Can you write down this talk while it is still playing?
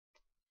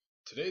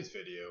Today's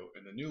video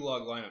and the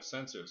NeuLog line of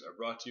sensors are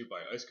brought to you by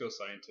ISCO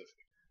Scientific.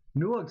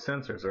 NeuLog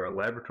sensors are a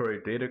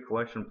laboratory data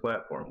collection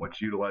platform which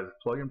utilizes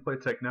plug-and-play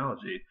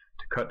technology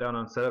to cut down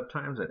on setup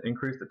times and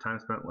increase the time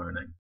spent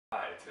learning.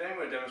 Hi, today I'm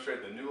going to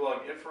demonstrate the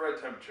NeuLog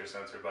infrared temperature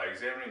sensor by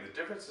examining the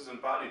differences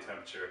in body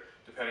temperature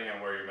depending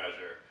on where you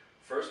measure.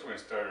 First, we're going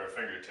to start at our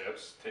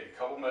fingertips, take a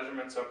couple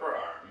measurements up our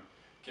arm,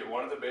 get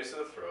one at the base of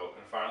the throat,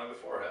 and finally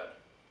the forehead.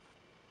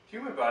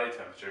 Human body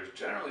temperature is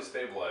generally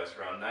stabilized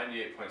around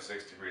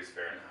 98.6 degrees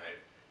Fahrenheit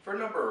for a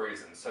number of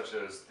reasons, such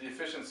as the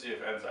efficiency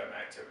of enzyme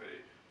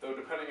activity, though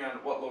depending on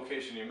what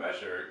location you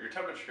measure, your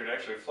temperature can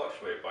actually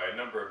fluctuate by a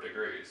number of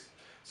degrees.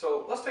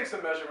 So let's take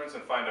some measurements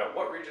and find out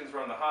what regions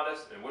run the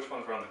hottest and which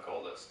ones run the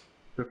coldest.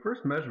 The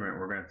first measurement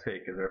we're going to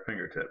take is our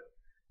fingertip,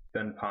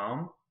 then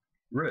palm,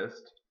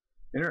 wrist,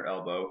 inner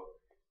elbow,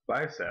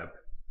 bicep,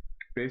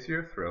 base of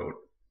your throat,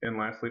 and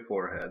lastly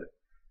forehead.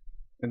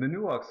 In the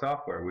NeuLog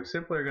software, we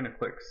simply are going to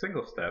click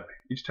single step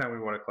each time we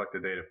want to collect a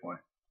data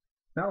point.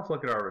 Now let's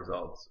look at our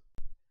results.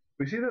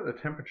 We see that the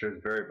temperatures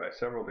vary by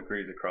several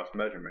degrees across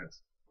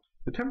measurements.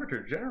 The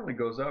temperature generally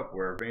goes up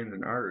where our veins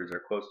and arteries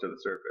are close to the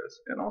surface,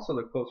 and also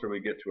the closer we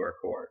get to our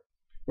core,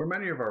 where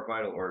many of our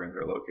vital organs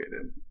are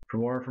located. For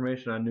more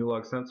information on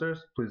NeuLog sensors,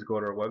 please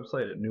go to our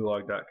website at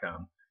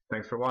neulog.com.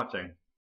 Thanks for watching.